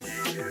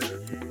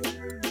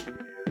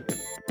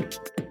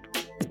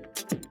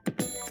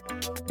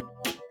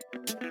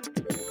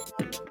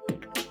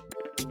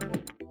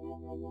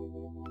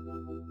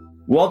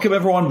Welcome,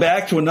 everyone,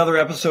 back to another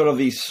episode of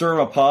the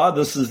SERMAPod.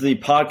 This is the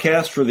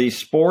podcast for the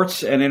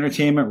Sports and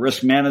Entertainment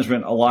Risk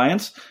Management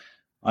Alliance.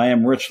 I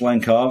am Rich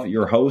Lenkov,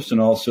 your host, and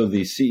also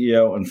the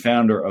CEO and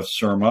founder of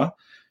SERMA.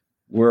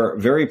 We're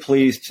very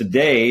pleased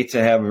today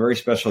to have a very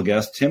special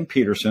guest, Tim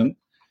Peterson.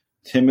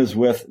 Tim is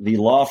with the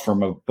law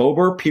firm of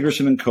Bober,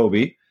 Peterson &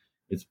 Kobe.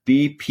 It's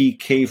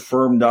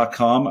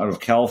bpkfirm.com out of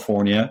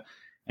California.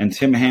 And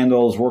Tim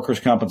handles workers'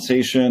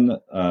 compensation,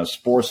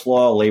 sports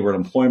law, labor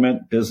and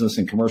employment, business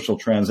and commercial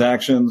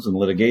transactions, and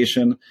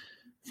litigation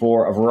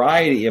for a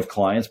variety of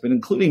clients, but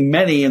including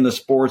many in the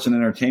sports and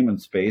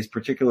entertainment space,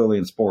 particularly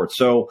in sports.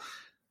 So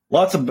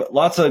lots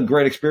of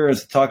great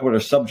experience to talk about our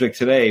subject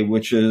today,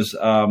 which is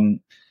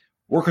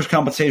workers'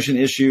 compensation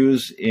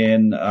issues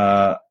in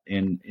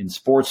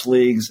sports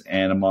leagues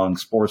and among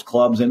sports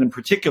clubs, and in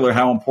particular,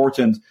 how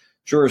important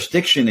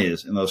jurisdiction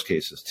is in those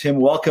cases. Tim,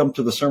 welcome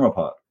to the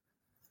SERMAPod.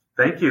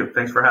 Thank you.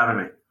 Thanks for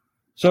having me.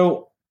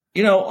 So,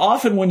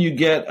 often when you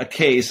get a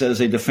case as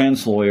a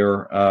defense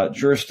lawyer,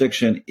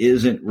 jurisdiction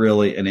isn't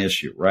really an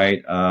issue,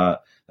 right?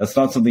 That's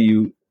not something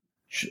you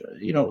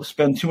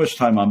spend too much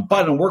time on.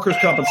 But in workers'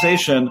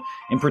 compensation,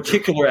 in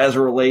particular, as it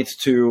relates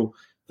to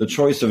the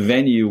choice of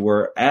venue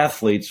where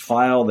athletes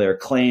file their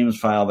claims,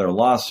 file their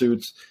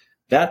lawsuits,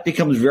 that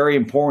becomes very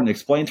important.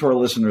 Explain to our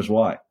listeners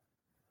why.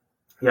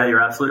 Yeah,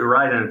 you're absolutely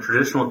right. In a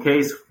traditional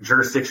case,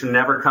 jurisdiction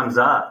never comes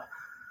up.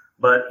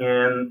 But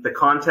in the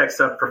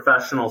context of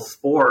professional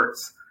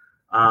sports,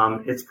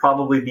 it's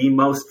probably the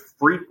most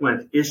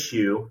frequent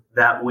issue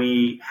that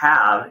we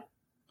have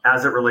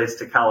as it relates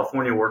to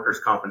California workers'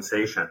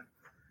 compensation.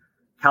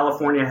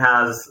 California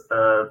has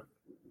a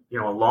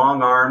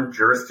long-arm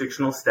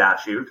jurisdictional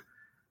statute,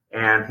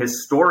 and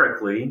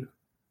historically,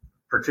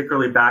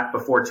 particularly back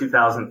before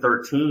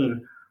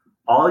 2013,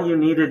 all you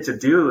needed to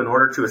do in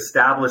order to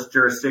establish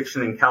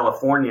jurisdiction in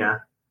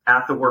California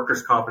at the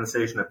Workers'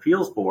 Compensation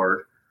Appeals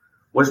Board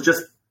was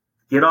just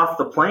get off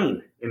the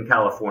plane in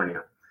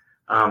California.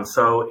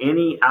 So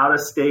any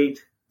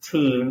out-of-state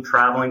team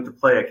traveling to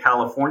play a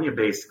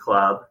California-based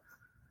club,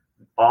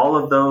 all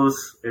of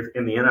those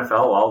in the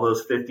NFL, all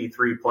those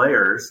 53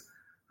 players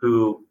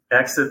who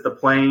exit the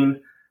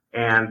plane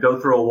and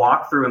go through a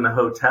walkthrough in the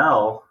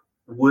hotel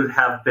would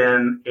have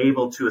been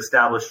able to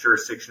establish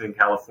jurisdiction in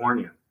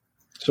California.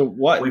 So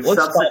what?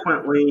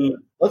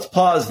 Let's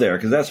pause there,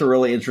 because that's a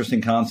really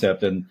interesting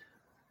concept, and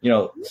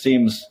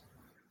seems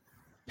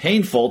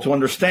painful to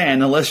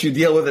understand unless you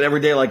deal with it every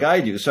day like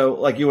I do. So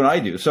like you and I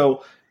do.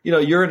 So,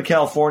 you're in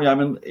California, I'm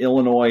in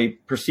Illinois,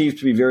 perceived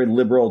to be very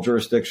liberal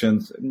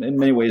jurisdictions. In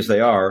many ways they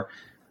are.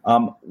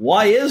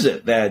 Why is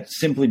it that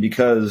simply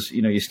because,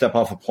 you step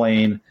off a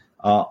plane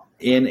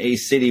in a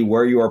city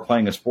where you are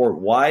playing a sport,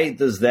 why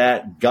does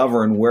that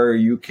govern where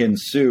you can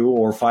sue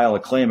or file a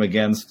claim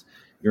against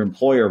your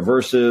employer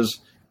versus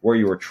where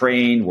you were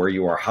trained, where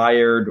you are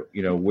hired,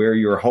 where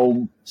your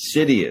home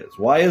city is?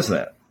 Why is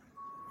that?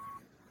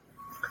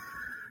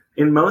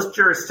 In most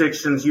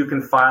jurisdictions, you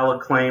can file a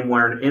claim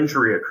where an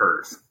injury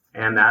occurs,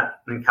 and that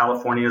in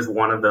California is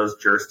one of those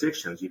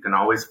jurisdictions. You can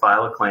always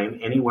file a claim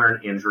anywhere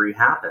an injury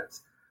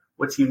happens.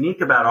 What's unique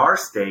about our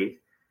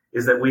state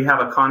is that we have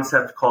a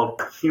concept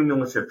called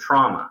cumulative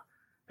trauma.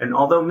 And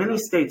although many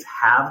states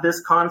have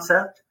this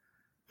concept,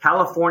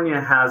 California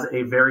has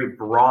a very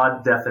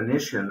broad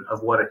definition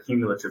of what a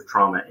cumulative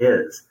trauma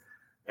is.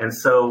 And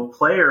so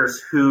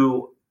players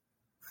who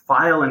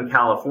file in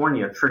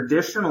California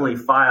traditionally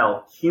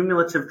file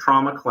cumulative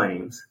trauma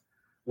claims,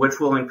 which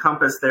will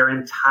encompass their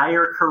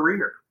entire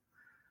career.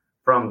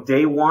 From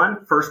day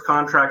one, first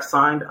contract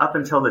signed, up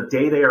until the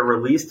day they are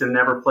released and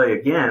never play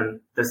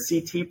again, the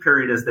CT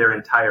period is their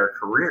entire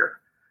career.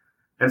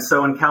 And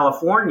so in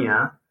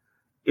California,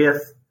 if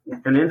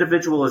an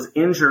individual is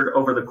injured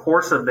over the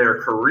course of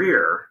their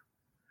career,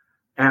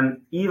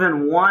 and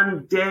even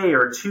 1 day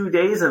or 2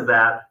 days of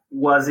that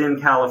was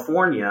in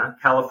California,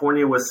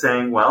 California was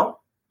saying, well,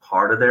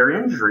 part of their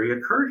injury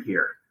occurred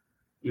here.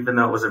 Even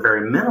though it was a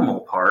very minimal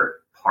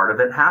part of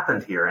it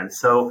happened here. And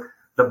so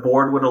the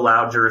board would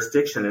allow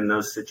jurisdiction in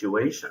those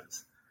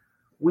situations.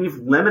 We've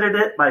limited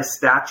it by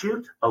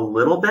statute a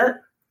little bit.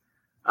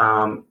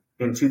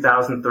 In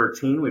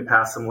 2013, we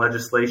passed some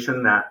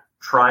legislation that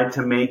tried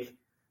to make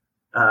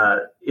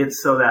it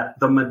so that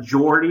the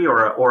majority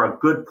or a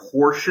good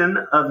portion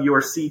of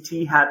your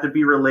CT had to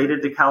be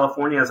related to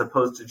California as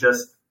opposed to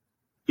just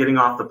getting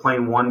off the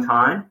plane one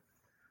time.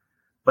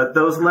 But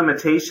those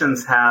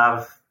limitations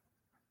have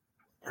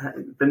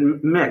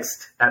been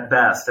mixed at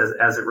best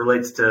as it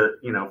relates to,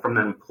 from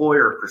an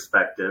employer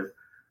perspective.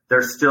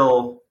 There's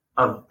still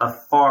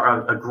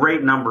a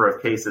great number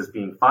of cases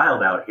being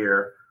filed out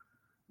here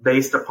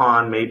based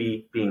upon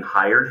maybe being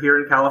hired here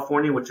in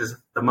California, which is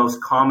the most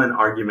common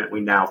argument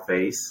we now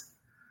face.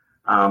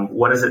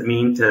 What does it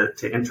mean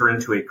to enter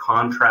into a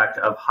contract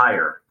of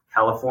hire?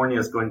 California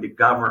is going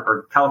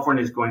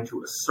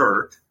to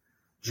assert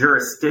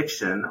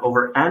jurisdiction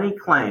over any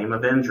claim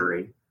of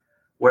injury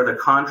where the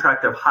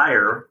contract of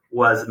hire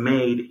was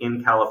made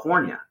in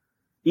California,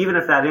 even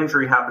if that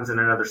injury happens in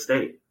another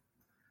state.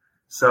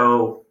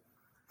 So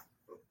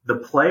The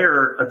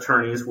player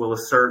attorneys will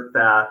assert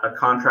that a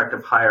contract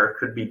of hire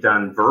could be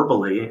done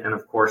verbally. And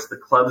of course, the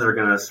clubs are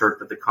going to assert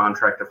that the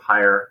contract of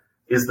hire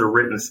is the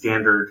written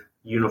standard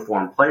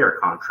uniform player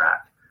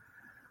contract.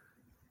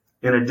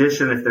 In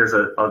addition, if there's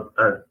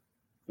a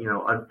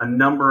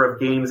number of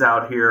games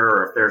out here,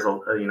 or if there's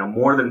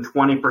more than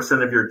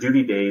 20% of your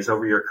duty days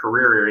over your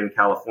career in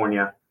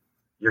California,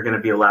 you're going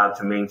to be allowed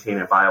to maintain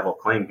a viable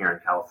claim here in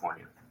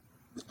California.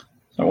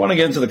 So I want to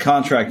get into the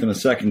contract in a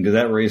second because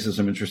that raises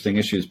some interesting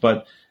issues.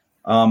 But,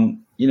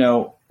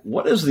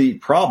 what is the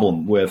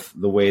problem with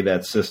the way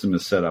that system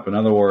is set up? In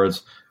other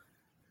words,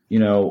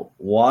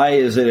 why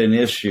is it an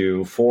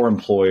issue for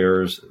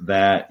employers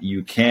that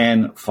you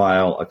can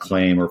file a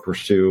claim or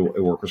pursue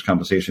a workers'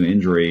 compensation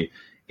injury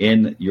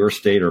in your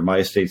state or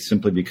my state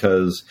simply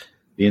because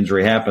the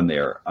injury happened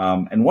there?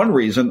 And one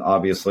reason,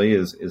 obviously,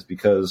 is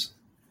because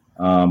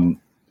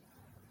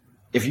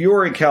if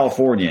you're in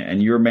California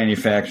and you're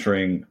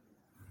manufacturing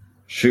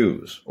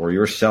shoes or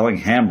you're selling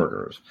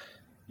hamburgers,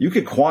 you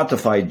could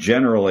quantify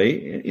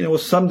generally,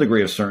 with some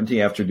degree of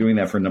certainty after doing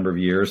that for a number of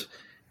years,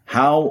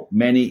 how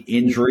many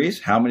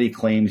injuries, how many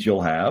claims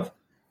you'll have.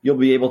 You'll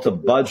be able to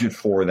budget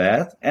for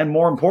that. And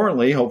more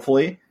importantly,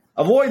 hopefully,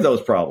 avoid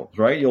those problems,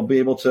 right? You'll be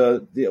able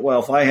to,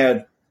 if I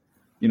had,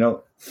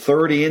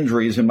 30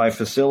 injuries in my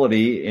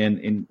facility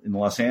in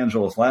Los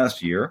Angeles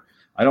last year,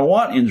 I don't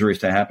want injuries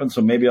to happen,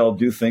 so maybe I'll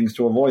do things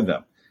to avoid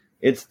them.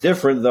 It's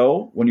different,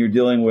 though, when you're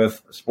dealing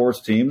with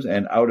sports teams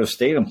and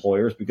out-of-state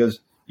employers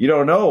because you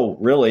don't know,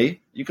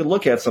 really. You can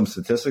look at some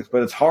statistics,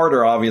 but it's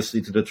harder,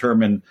 obviously, to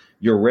determine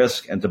your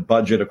risk and to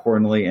budget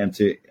accordingly and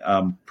to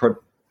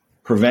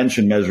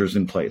prevention measures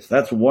in place.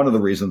 That's one of the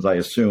reasons I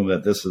assume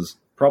that this is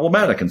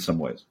problematic in some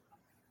ways.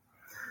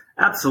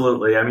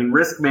 Absolutely. I mean,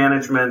 risk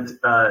management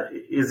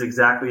is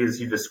exactly as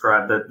you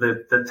described.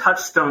 The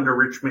touchstone to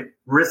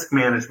risk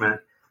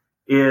management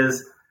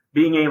is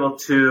being able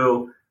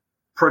to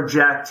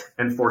project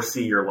and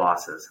foresee your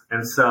losses.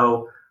 And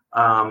so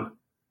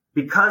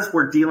because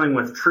we're dealing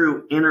with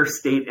true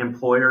interstate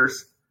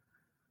employers,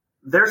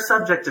 they're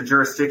subject to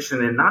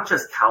jurisdiction in not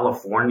just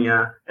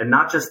California and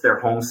not just their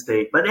home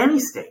state, but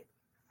any state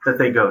that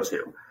they go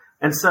to.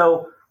 And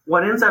so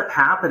what ends up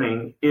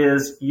happening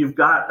is you've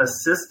got a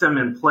system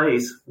in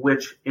place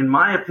which, in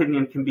my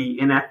opinion, can be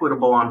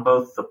inequitable on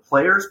both the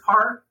player's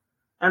part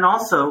and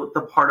also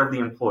the part of the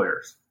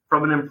employers.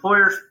 From an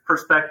employer's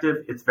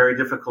perspective, it's very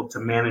difficult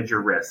to manage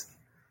your risk.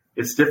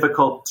 It's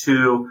difficult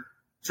to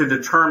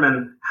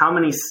determine how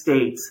many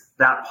states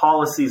that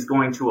policy is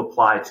going to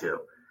apply to.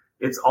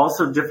 It's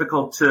also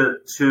difficult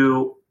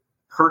to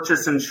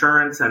purchase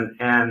insurance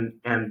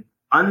and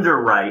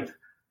underwrite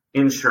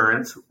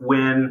insurance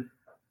when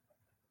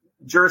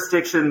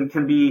jurisdiction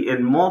can be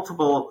in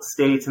multiple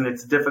states and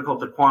it's difficult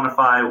to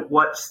quantify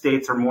what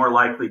states are more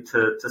likely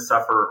to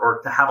suffer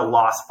or to have a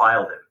loss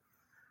filed in.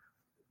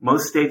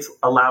 Most states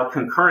allow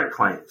concurrent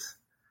claims.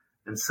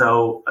 And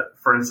so,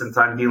 for instance,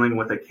 I'm dealing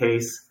with a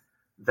case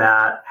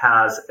that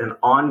has an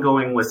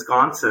ongoing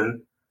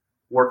Wisconsin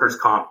workers'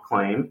 comp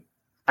claim.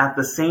 At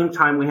the same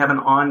time, we have an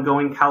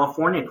ongoing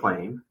California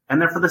claim,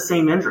 and they're for the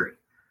same injury.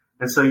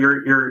 And so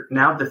you're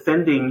now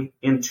defending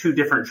in two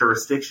different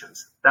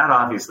jurisdictions. That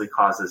obviously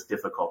causes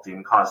difficulty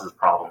and causes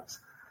problems.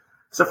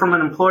 So from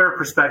an employer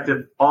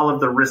perspective, all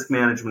of the risk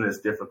management is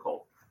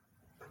difficult.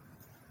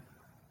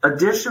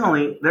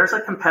 Additionally, there's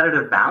a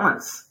competitive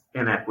balance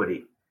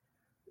inequity.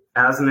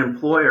 As an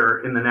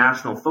employer in the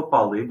National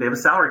Football League, they have a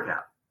salary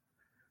cap.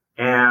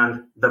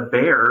 And the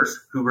Bears,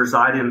 who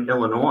reside in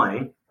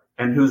Illinois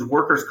and whose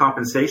workers'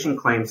 compensation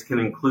claims can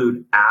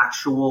include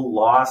actual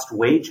lost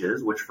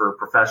wages, which for a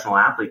professional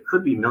athlete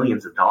could be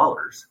millions of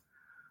dollars,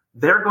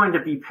 they're going to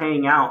be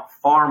paying out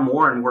far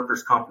more in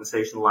workers'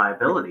 compensation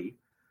liability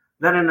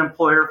than an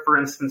employer, for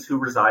instance, who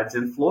resides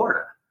in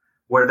Florida,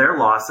 where their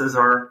losses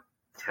are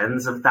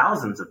tens of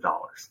thousands of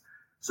dollars.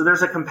 So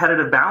there's a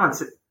competitive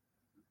balance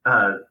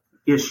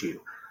issue.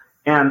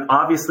 And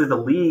obviously the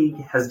league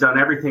has done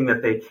everything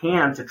that they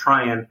can to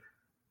try and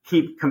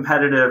keep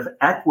competitive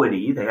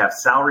equity. They have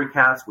salary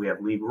caps, we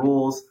have league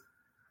rules.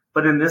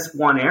 But in this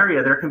one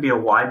area, there can be a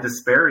wide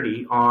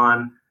disparity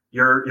on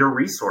your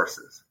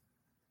resources.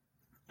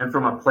 And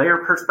from a player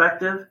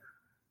perspective,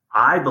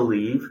 I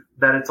believe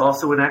that it's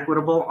also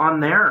inequitable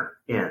on their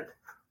end.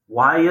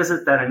 Why is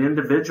it that an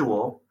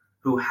individual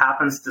who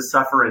happens to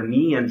suffer a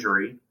knee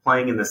injury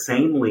playing in the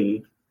same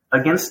league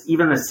against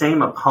even the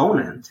same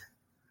opponent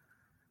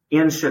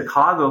in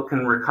Chicago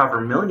can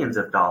recover millions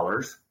of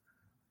dollars,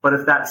 but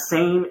if that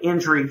same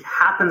injury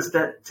happens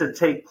to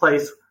take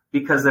place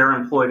because they're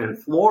employed in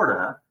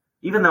Florida,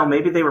 even though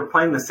maybe they were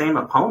playing the same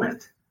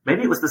opponent,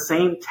 maybe it was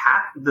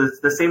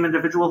the same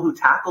individual who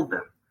tackled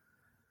them.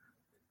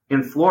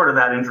 In Florida,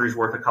 that injury is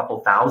worth a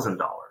couple $1,000s.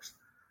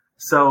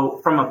 So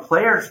from a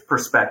player's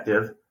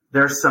perspective,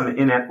 there's some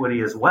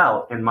inequity as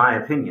well, in my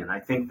opinion. I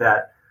think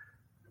that,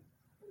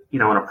 in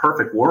a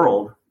perfect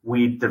world,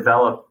 we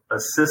develop a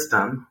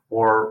system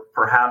or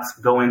perhaps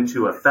go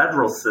into a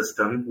federal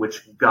system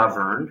which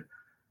governed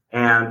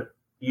and,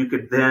 you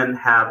could then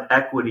have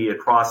equity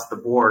across the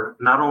board,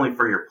 not only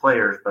for your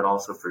players, but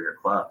also for your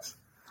clubs.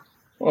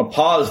 I want to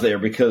pause there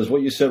because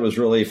what you said was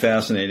really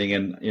fascinating.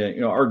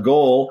 And, our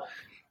goal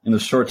in the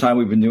short time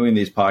we've been doing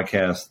these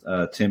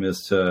podcasts, Tim,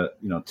 is to,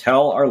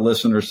 tell our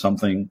listeners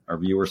something, our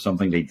viewers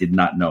something they did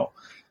not know.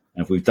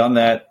 And if we've done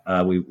that,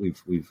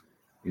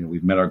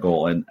 we've met our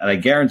goal. And I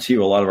guarantee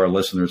you a lot of our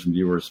listeners and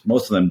viewers,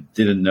 most of them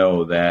didn't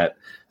know that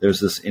there's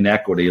this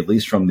inequity, at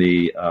least from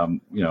the,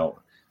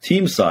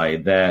 team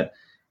side, that,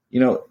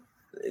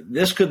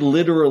 this could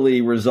literally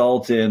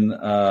result in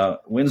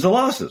wins and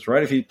losses,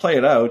 right? If you play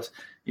it out,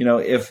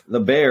 if the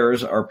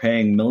Bears are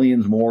paying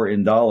millions more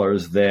in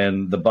dollars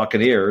than the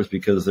Buccaneers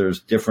because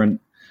there's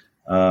different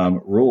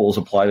rules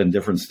applied in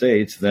different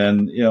states,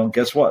 then,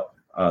 guess what?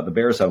 The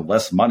Bears have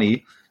less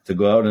money to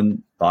go out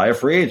and buy a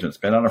free agent,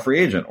 spend on a free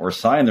agent, or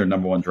sign their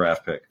number one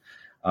draft pick.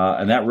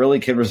 And that really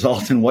can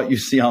result in what you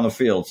see on the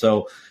field.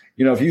 So,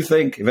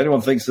 if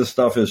anyone thinks this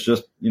stuff is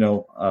just,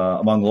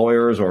 among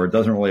lawyers or it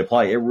doesn't really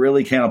apply, it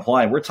really can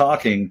apply. And we're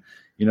talking,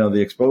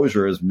 the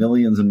exposure is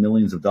millions and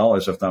millions of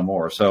dollars, if not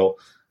more. So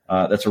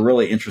that's a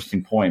really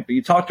interesting point. But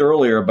you talked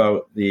earlier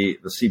about the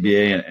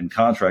CBA and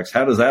contracts.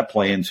 How does that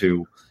play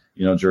into,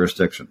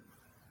 jurisdiction?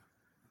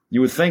 You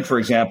would think, for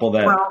example,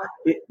 that,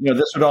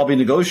 this would all be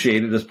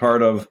negotiated as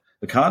part of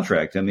the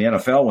contract, and the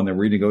NFL, when they're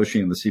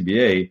renegotiating the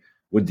CBA,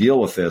 would deal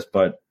with this.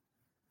 But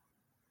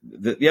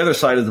the other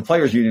side is the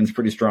players' union is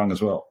pretty strong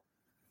as well.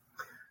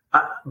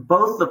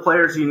 Both the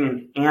players'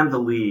 union and the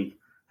league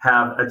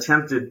have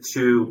attempted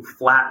to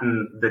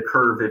flatten the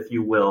curve, if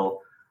you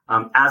will,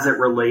 as it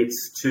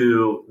relates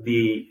to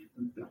the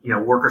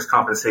workers'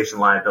 compensation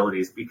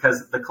liabilities,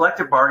 because the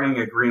collective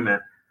bargaining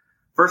agreement,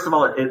 first of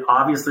all, it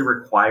obviously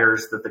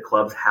requires that the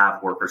clubs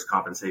have workers'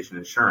 compensation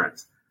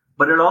insurance,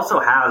 but it also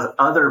has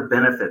other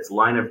benefits,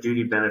 line of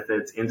duty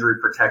benefits, injury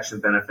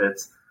protection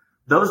benefits.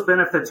 Those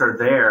benefits are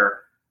there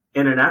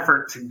in an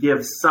effort to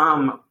give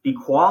some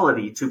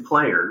equality to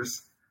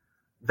players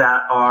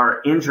that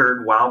are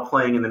injured while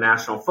playing in the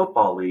National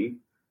Football League,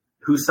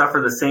 who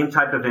suffer the same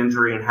type of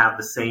injury and have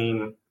the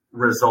same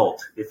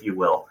result, if you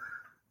will.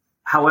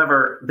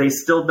 However, they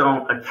still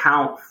don't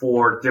account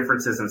for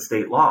differences in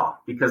state law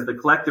because the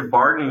collective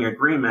bargaining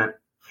agreement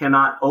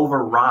cannot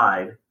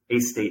override a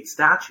state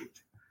statute.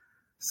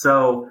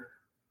 So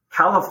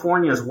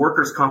California's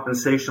workers'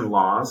 compensation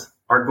laws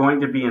are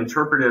going to be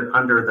interpreted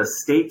under the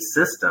state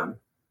system.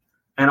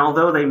 And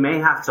although they may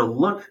have to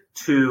look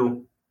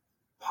to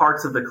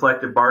parts of the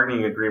collective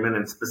bargaining agreement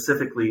and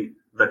specifically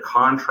the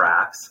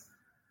contracts,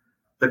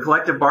 the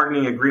collective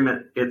bargaining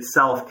agreement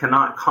itself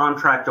cannot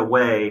contract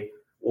away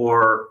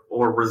or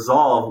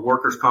resolve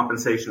workers'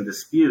 compensation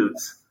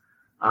disputes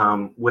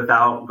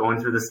without going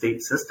through the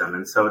state system.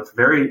 And so it's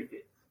very,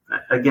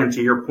 again,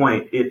 to your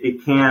point,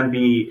 it can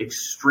be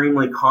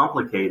extremely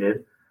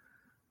complicated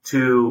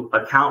to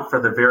account for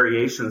the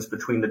variations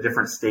between the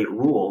different state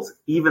rules,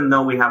 even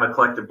though we have a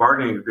collective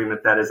bargaining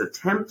agreement that is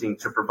attempting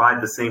to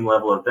provide the same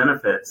level of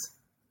benefits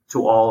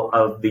to all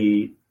of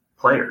the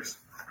players.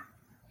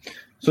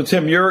 So,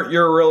 Tim,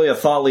 you're really a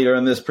thought leader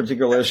in this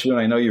particular issue, and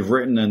I know you've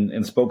written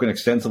and spoken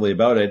extensively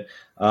about it.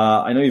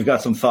 I know you've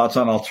got some thoughts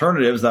on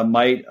alternatives that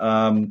might,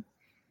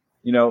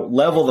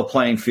 level the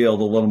playing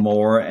field a little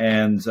more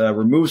and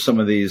remove some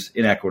of these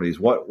inequities.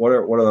 What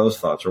are those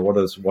thoughts, or what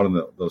is one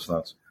of those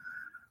thoughts?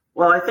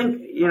 Well, I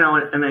think,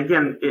 and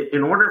again,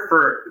 in order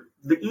for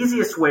the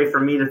easiest way for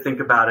me to think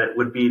about it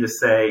would be to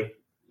say,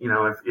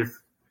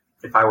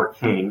 if I were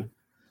king,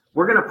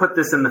 we're going to put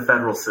this in the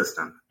federal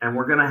system, and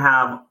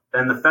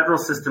and the federal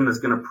system is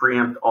going to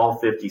preempt all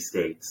 50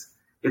 states.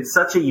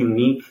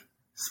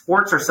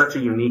 Sports are such a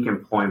unique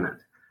employment.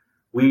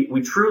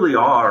 We truly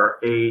are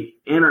a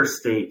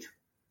interstate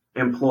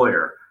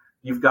employer.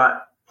 You've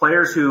got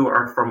players who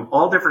are from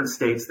all different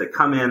states that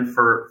come in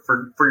for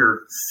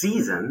your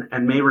season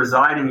and may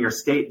reside in your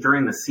state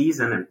during the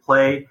season and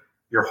play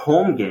your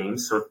home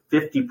games. So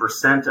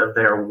 50% of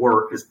their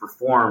work is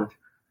performed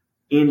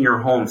in your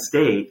home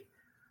state,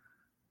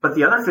 but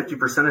the other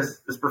 50%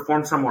 is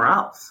performed somewhere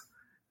else.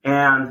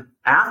 And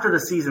after the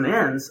season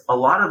ends, a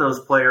lot of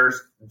those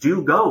players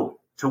do go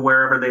to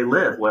wherever they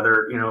live,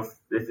 whether,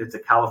 if it's a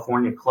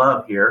California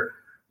club here,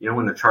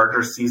 when the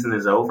Chargers season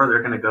is over,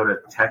 they're going to go to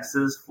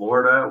Texas,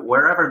 Florida,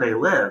 wherever they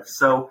live.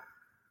 So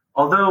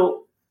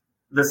although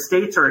the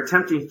states are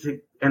attempting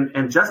to,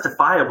 and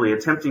justifiably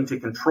attempting to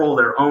control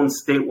their own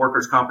state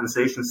workers'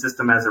 compensation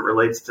system as it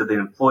relates to the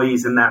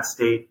employees in that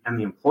state and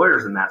the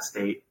employers in that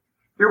state,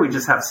 here we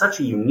just have such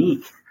a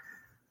unique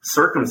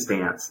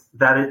circumstance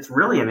that it's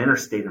really an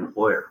interstate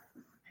employer.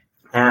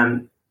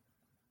 And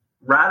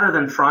rather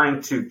than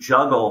trying to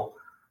juggle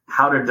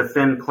how to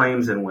defend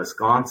claims in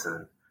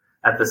Wisconsin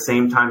at the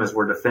same time as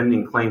we're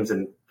defending claims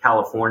in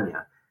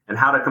California, and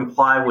how to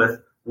comply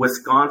with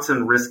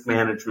Wisconsin risk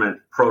management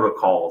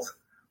protocols,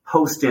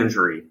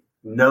 post-injury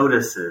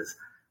notices,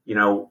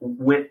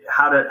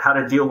 how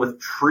to deal with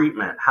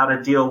treatment, how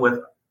to deal with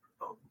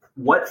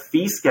what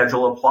fee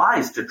schedule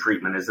applies to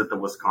treatment. Is it the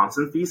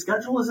Wisconsin fee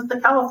schedule? Is it the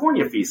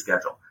California fee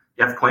schedule?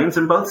 You have claims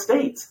in both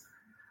states,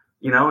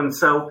 and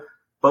so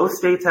both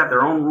states have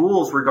their own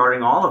rules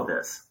regarding all of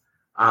this.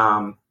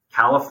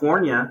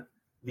 California,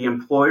 the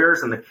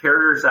employers and the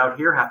carriers out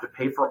here have to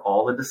pay for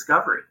all the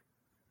discovery.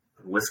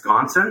 In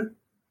Wisconsin,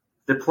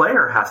 the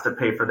player has to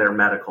pay for their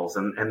medicals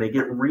and they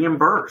get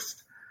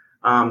reimbursed.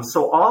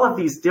 So all of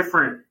these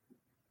different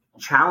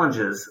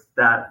challenges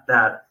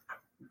that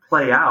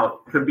play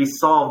out could be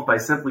solved by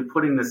simply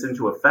putting this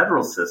into a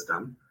federal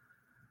system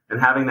and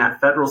having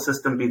that federal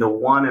system be the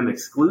one and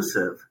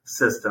exclusive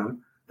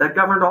system that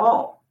governed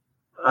all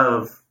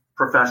of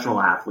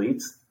professional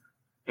athletes.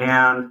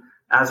 And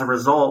as a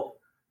result,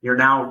 you're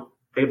now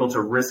able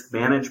to risk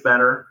manage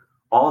better.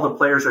 All the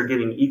players are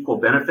getting equal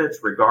benefits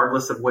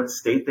regardless of what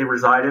state they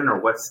reside in or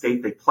what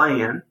state they play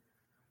in.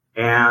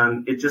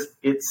 And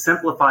it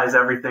simplifies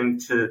everything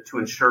to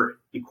ensure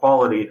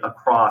equality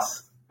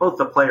across both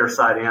the player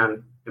side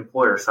and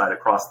employer side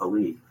across the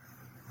league.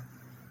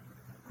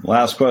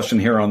 Last question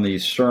here on the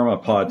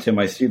SERMAPod. Tim,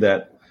 I see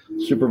that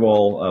Super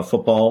Bowl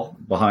football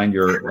behind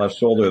your left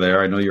shoulder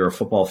there. I know you're a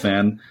football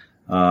fan.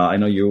 I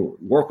know you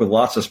work with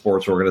lots of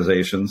sports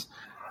organizations.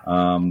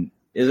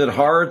 Is it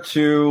hard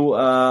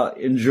to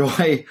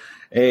enjoy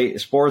a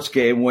sports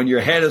game when your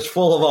head is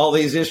full of all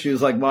these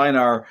issues like mine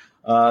are,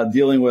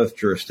 dealing with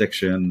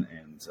jurisdiction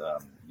and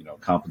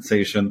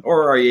compensation,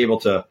 or are you able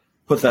to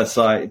put that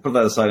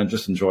aside and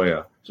just enjoy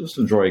a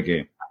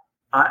game?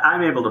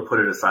 I'm able to put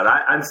it aside.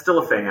 I'm still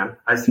a fan.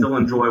 I still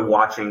enjoy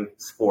watching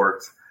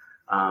sports.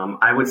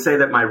 I would say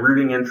that my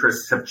rooting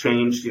interests have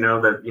changed.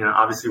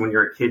 Obviously when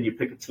you're a kid, you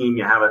pick a team,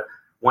 you have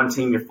one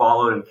team you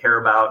follow and care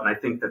about. And I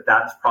think that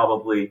that's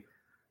probably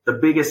the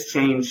biggest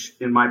change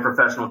in my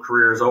professional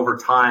career is over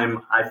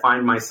time, I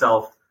find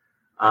myself,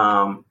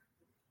 not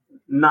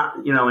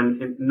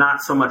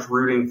so much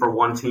rooting for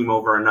one team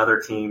over another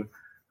team,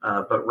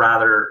 but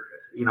rather,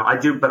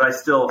 but I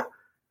still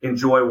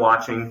enjoy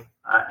watching.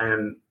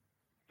 And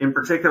in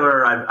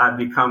particular, I've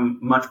become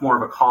much more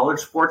of a college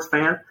sports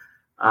fan,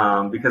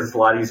 because it's a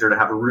lot easier to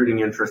have a rooting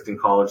interest in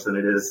college than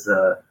it is,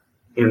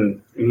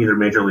 in either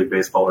Major League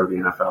Baseball or the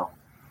NFL.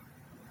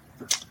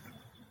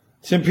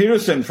 Tim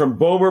Peterson from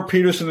Bober,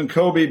 Peterson &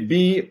 Kobe,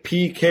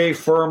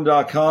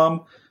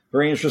 bpkfirm.com.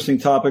 Very interesting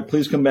topic.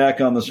 Please come back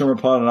on the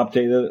SERMAPod and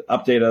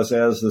update us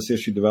as this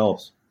issue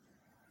develops.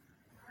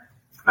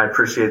 I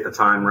appreciate the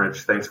time,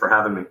 Rich. Thanks for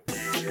having me.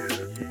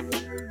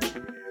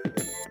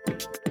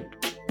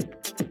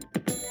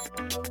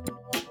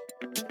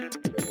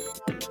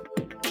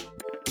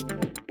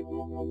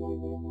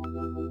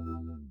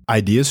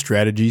 Ideas,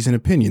 strategies, and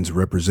opinions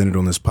represented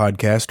on this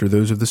podcast are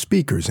those of the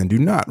speakers and do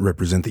not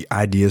represent the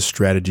ideas,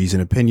 strategies,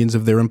 and opinions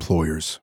of their employers.